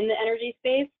people in the energy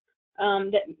space,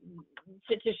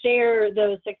 to share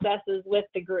those successes with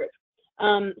the group.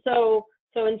 So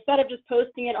instead of just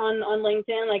posting it on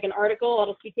LinkedIn like an article, I'll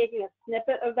just be taking a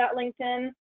snippet of that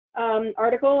LinkedIn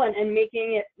article and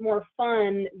making it more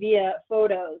fun via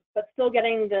photos, but still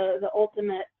getting the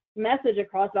ultimate message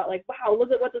across about like, wow,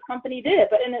 look at what this company did,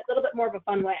 but in a little bit more of a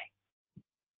fun way.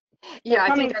 Yeah,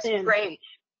 I think that's great,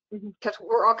 because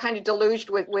we're all kind of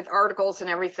deluged with articles and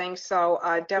everything. So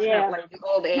definitely the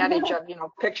old adage of,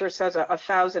 picture says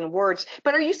 1,000 words.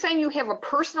 But are you saying you have a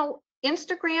personal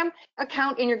Instagram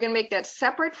account and you're going to make that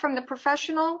separate from the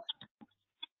professional?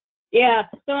 Yeah.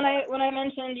 So when I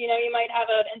mentioned, you might have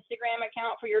an Instagram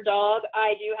account for your dog,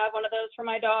 I do have one of those for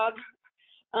my dog.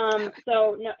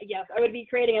 So no, yes, I would be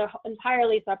creating an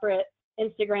entirely separate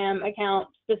Instagram account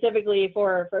specifically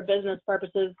for business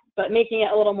purposes, but making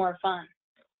it a little more fun.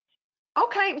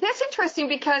 Okay, that's interesting,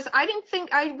 because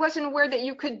I wasn't aware that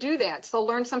you could do that. So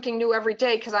learn something new every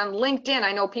day, because on LinkedIn,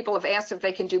 I know people have asked if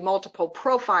they can do multiple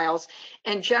profiles.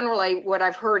 And generally what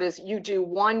I've heard is you do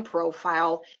one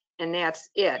profile and that's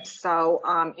it. So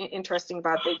interesting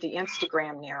about the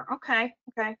Instagram there. Okay,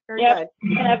 very good.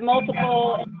 I have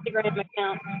multiple Instagram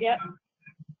accounts. Yep.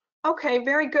 Okay,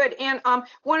 very good. And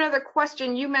one other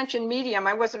question, you mentioned Medium.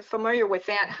 I wasn't familiar with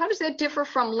that. How does that differ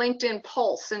from LinkedIn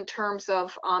Pulse in terms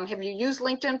of, have you used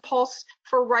LinkedIn Pulse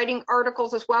for writing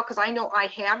articles as well? Because I know I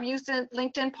have used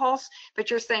LinkedIn Pulse,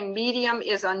 but you're saying Medium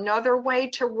is another way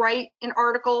to write an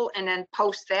article and then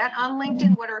post that on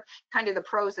LinkedIn. What are kind of the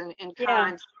pros and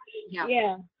cons?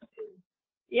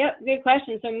 Yep, good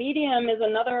question. So Medium is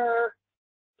another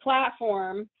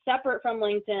platform separate from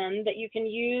LinkedIn that you can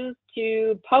use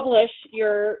to publish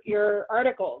your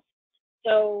articles.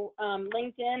 So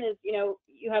LinkedIn is, you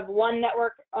have one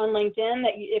network on LinkedIn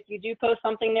that if you do post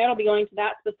something there, it'll be going to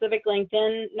that specific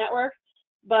LinkedIn network.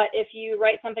 But if you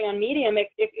write something on Medium, it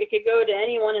could go to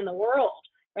anyone in the world,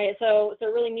 right? So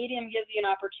really Medium gives you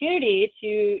an opportunity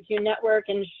to network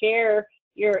and share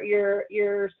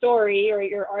your story or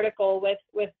your article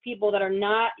with people that are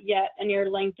not yet in your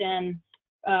LinkedIn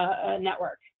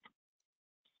network.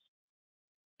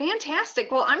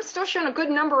 Fantastic. Well, I'm still showing a good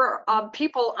number of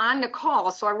people on the call,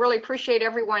 so I really appreciate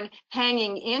everyone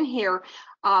hanging in here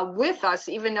with us,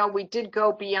 even though we did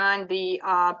go beyond the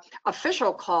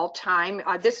official call time.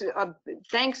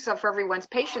 Thanks for everyone's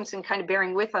patience and kind of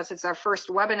bearing with us. It's our first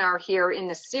webinar here in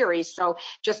the series, so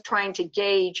just trying to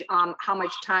gauge how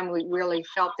much time we really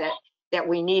felt that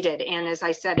we needed. And as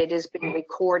I said, it is being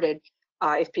recorded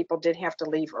if people did have to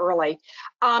leave early.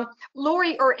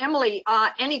 Lori or Emily,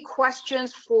 any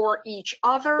questions for each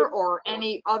other or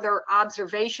any other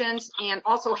observations? And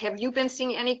also, have you been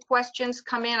seeing any questions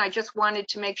come in? I just wanted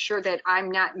to make sure that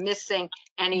I'm not missing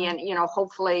any and,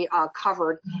 hopefully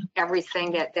covered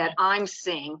everything that I'm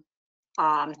seeing.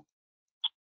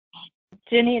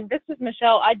 Jenny, this is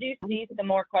Michelle. I do see some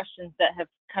more questions that have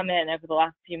come in over the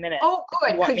last few minutes. Oh,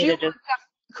 good.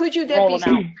 Could you roll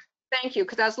them out? Thank you,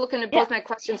 because I was looking at both my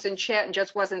questions in chat and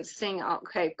just wasn't seeing.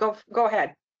 Okay, go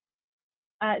ahead.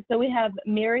 So we have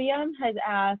Miriam has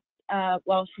asked,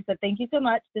 well, she said, thank you so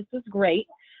much. This was great.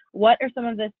 What are some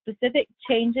of the specific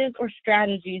changes or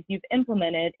strategies you've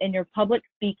implemented in your public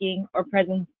speaking or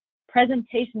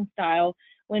presentation style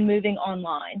when moving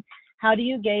online? How do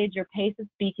you gauge your pace of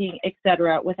speaking,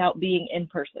 etc., without being in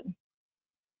person?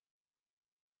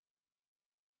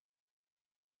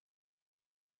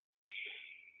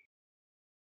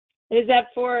 Is that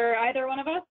for either one of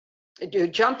us? Do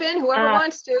jump in, whoever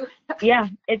wants to. Yeah,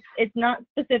 it's not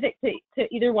specific to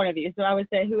either one of you, so I would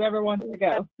say whoever wants to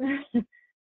go.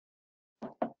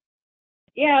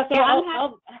 Yeah, so Yeah,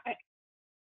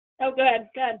 oh, good.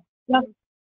 Yep.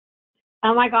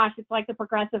 Oh my gosh, it's like the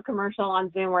Progressive commercial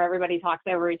on Zoom where everybody talks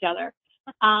over each other.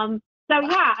 So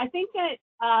yeah, I think that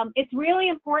it's really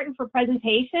important for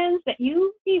presentations that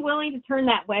you be willing to turn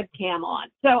that webcam on.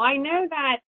 So I know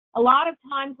that a lot of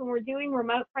times when we're doing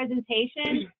remote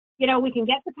presentations, you know, we can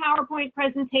get the PowerPoint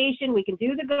presentation, we can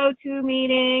do the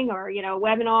GoToMeeting or, you know,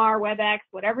 webinar, WebEx,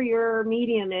 whatever your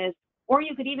medium is, or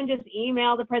you could even just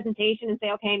email the presentation and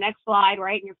say, okay, next slide,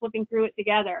 right? And you're flipping through it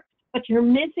together. But you're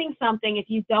missing something if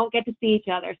you don't get to see each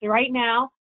other. So right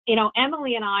now, you know,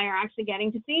 Emily and I are actually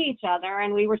getting to see each other,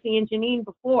 and we were seeing Janine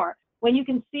before. When you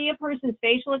can see a person's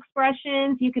facial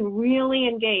expressions, you can really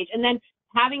engage. And then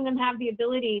having them have the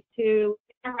ability to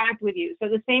interact with you. So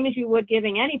the same as you would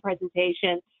giving any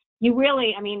presentation, you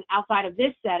really, I mean, outside of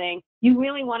this setting, you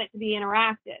really want it to be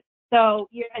interactive. So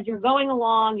as you're going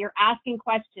along, you're asking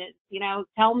questions, you know,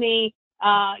 tell me,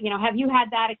 you know, have you had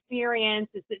that experience?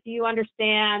 Do you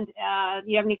understand? Do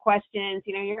you have any questions?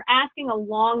 You know, you're asking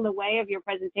along the way of your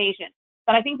presentation.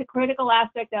 But I think the critical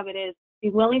aspect of it is be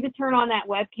willing to turn on that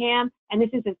webcam. And this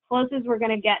is as close as we're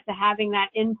going to get to having that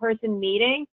in-person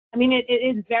meeting. I mean, it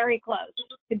is very close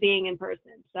to being in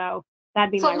person. So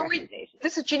that'd be my recommendation.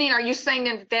 This is Janine. Are you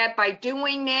saying that by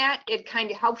doing that, it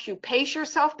kind of helps you pace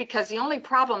yourself? Because the only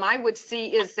problem I would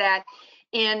see is that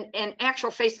in an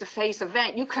actual face-to-face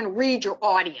event, you can read your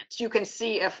audience. You can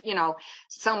see if, you know,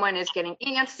 someone is getting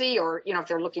antsy or, you know, if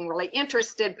they're looking really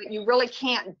interested, but you really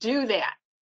can't do that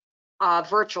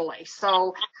virtually.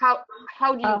 So how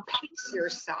do you pace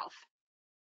yourself?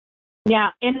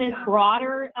 Yeah, in this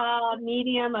broader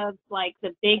medium of like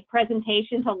the big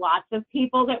presentation to lots of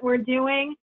people that we're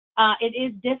doing, it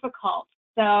is difficult.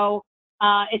 So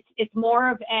it's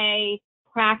more of a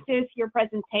practice your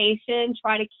presentation,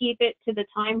 try to keep it to the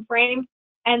time frame.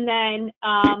 And then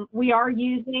we are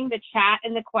using the chat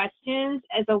and the questions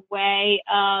as a way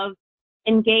of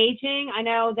engaging. I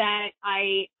know that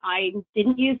I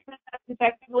didn't use that as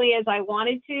effectively as I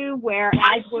wanted to, where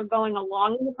as we're going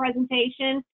along in the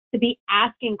presentation, to be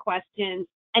asking questions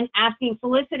and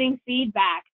soliciting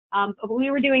feedback. But we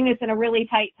were doing this in a really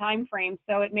tight time frame,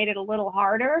 so it made it a little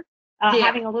harder.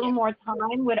 Having a little more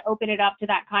time would open it up to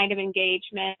that kind of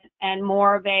engagement and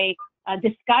more of a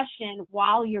discussion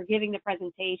while you're giving the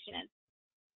presentation.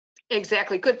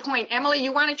 Exactly. Good point. Emily,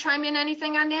 you want to chime in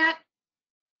anything on that?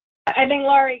 I think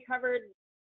Laurie covered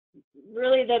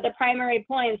really the primary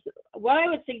points. What I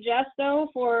would suggest though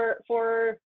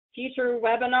for future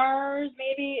webinars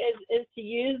maybe is to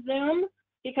use Zoom,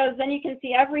 because then you can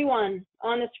see everyone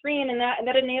on the screen, and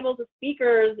that enables the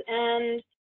speakers and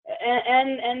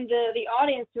the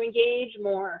audience to engage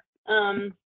more.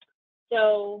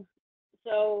 So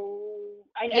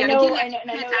I know depends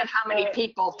on how many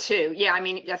people too. Yeah, I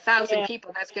mean 1,000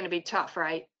 people, that's going to be tough,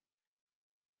 right?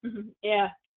 Yeah.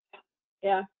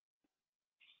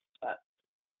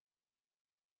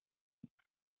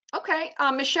 Okay,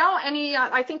 Michelle, any,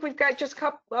 I think we've got just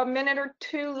a minute or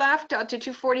two left to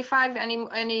 2:45.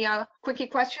 Any quickie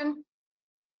question?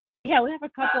 Yeah, we have a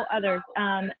couple others.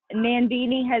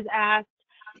 Nandini has asked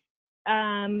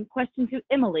question to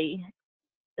Emily.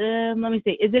 Let me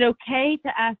see. Is it okay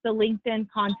to ask the LinkedIn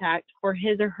contact for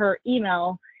his or her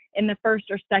email in the first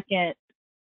or second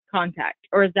contact,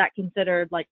 or is that considered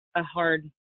like a hard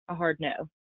no?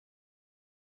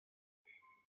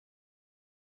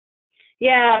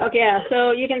 Yeah, okay, yeah.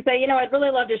 So you can say, you know, I'd really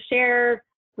love to share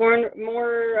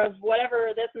more of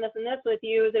whatever this and this and this with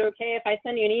you. Is it okay if I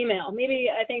send you an email?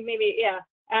 Yeah,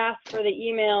 ask for the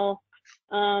email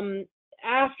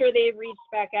after they've reached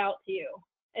back out to you.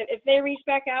 If they reach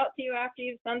back out to you after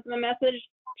you've sent them a message,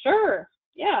 sure,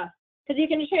 yeah, because you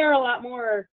can share a lot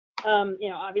more, you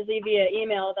know, obviously via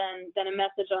email than a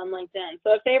message on LinkedIn.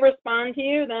 So if they respond to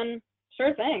you, then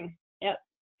sure thing, yep.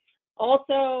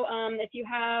 Also, if you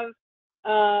have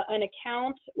an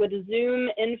account with Zoom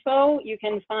info, you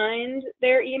can find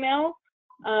their email.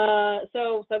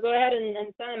 So go ahead and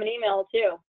send them an email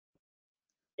too,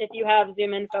 if you have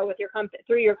Zoom info with your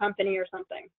through your company or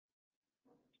something.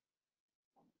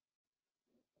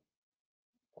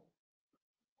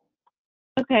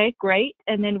 Okay, great.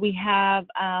 And then we have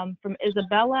from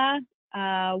Isabella,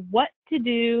 what to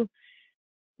do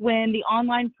when the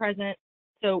online present,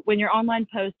 so when your online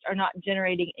posts are not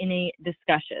generating any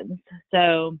discussions.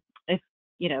 So if,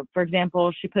 you know, for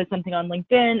example, she posts something on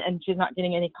LinkedIn and she's not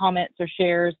getting any comments or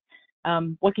shares,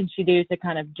 what can she do to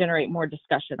kind of generate more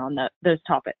discussion on those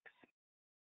topics?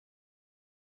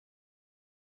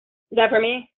 Is that for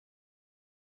me?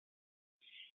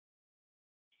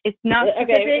 It's not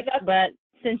Okay, specific, but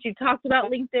since you talked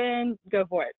about LinkedIn, go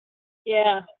for it.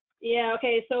 Yeah.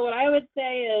 Okay. So what I would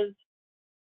say is,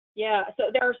 so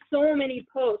there are so many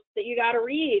posts that you got to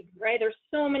read, right? There's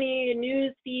so many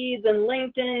news feeds and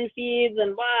LinkedIn feeds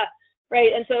and blah,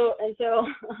 right? And so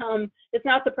it's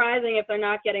not surprising if they're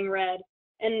not getting read.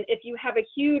 And if you have a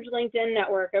huge LinkedIn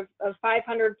network of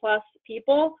 500 plus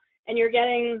people and you're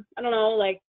getting, I don't know,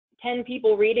 like 10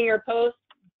 people reading your post,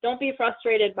 don't be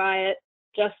frustrated by it.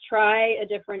 Just try a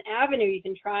different avenue. You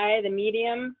can try the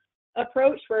Medium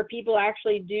approach where people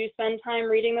actually do spend time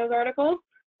reading those articles,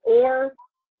 or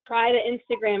try the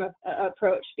Instagram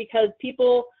approach, because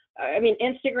people, I mean,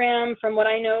 Instagram, from what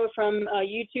I know from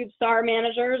YouTube star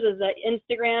managers, is that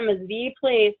Instagram is the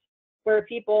place where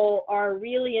people are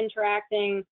really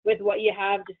interacting with what you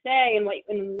have to say and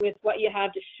with what you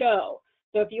have to show.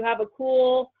 So if you have a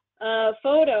cool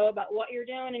photo about what you're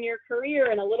doing in your career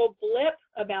and a little blip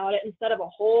about it instead of a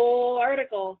whole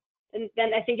article, and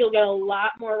then I think you'll get a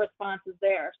lot more responses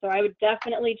there. So I would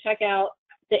definitely check out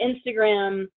the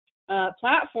Instagram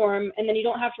platform, and then you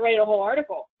don't have to write a whole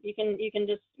article. You can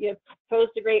just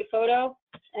post a great photo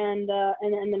and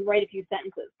then write a few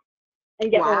sentences and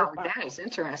get more responses. That is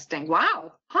interesting.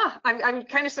 Wow. Huh. I'm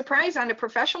kind of surprised on the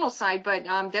professional side, but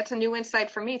that's a new insight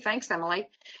for me. Thanks, Emily.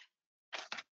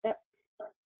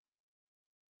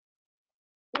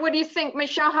 What do you think,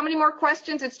 Michelle? How many more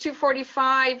questions? It's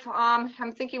 2:45.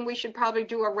 I'm thinking we should probably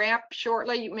do a wrap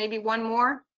shortly. Maybe one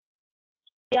more.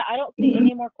 Yeah, I don't see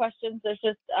any more questions. There's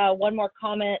just one more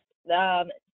comment.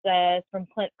 It says from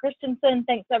Clint Christensen,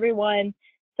 thanks everyone.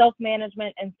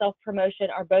 Self-management and self-promotion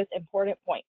are both important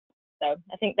points. So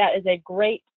I think that is a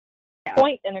great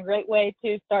point and a great way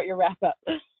to start your wrap up.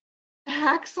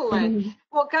 Excellent.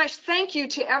 Well, gosh, thank you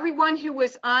to everyone who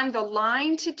was on the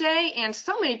line today, and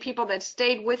so many people that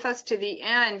stayed with us to the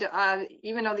end,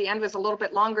 even though the end was a little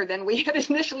bit longer than we had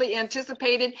initially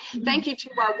anticipated. Thank you to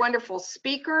our wonderful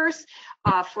speakers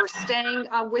for staying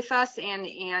with us and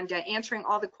answering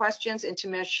all the questions, and to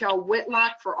Michelle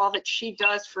Whitlock for all that she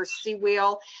does for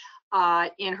CWEEL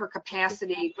in her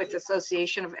capacity with the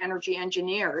Association of Energy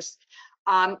Engineers.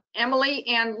 Emily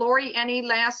and Lori, any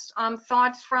last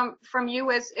thoughts from you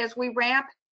as we wrap?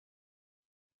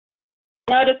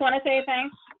 No, I just want to say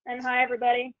thanks and hi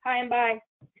everybody. Hi and bye.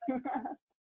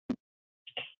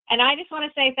 And I just want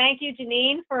to say thank you,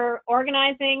 Janine, for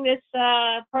organizing this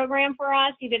program for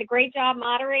us. You did a great job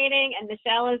moderating, and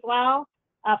Michelle as well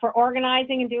for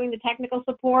organizing and doing the technical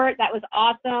support. That was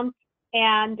awesome.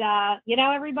 And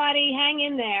everybody, hang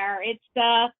in there. It's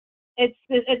a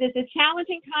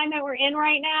challenging time that we're in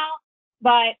right now,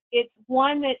 but it's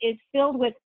one that is filled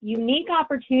with unique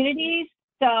opportunities.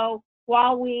 So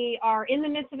while we are in the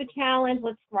midst of a challenge,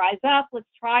 let's rise up, let's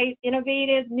try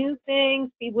innovative new things,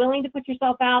 be willing to put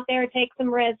yourself out there, take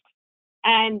some risks.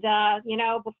 And,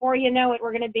 before you know it,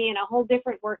 we're going to be in a whole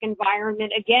different work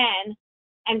environment again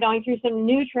and going through some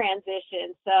new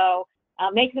transitions. So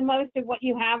make the most of what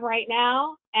you have right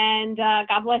now, and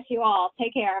God bless you all.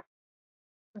 Take care.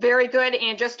 Very good.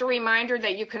 And just a reminder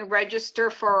that you can register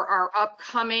for our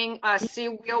upcoming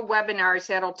CWEEL webinars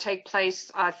that'll take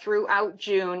place throughout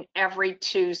June every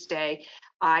Tuesday.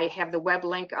 I have the web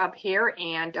link up here,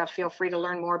 and feel free to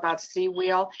learn more about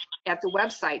CWEEL at the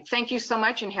website. Thank you so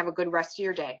much, and have a good rest of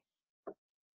your day.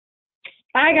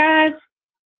 Bye, guys.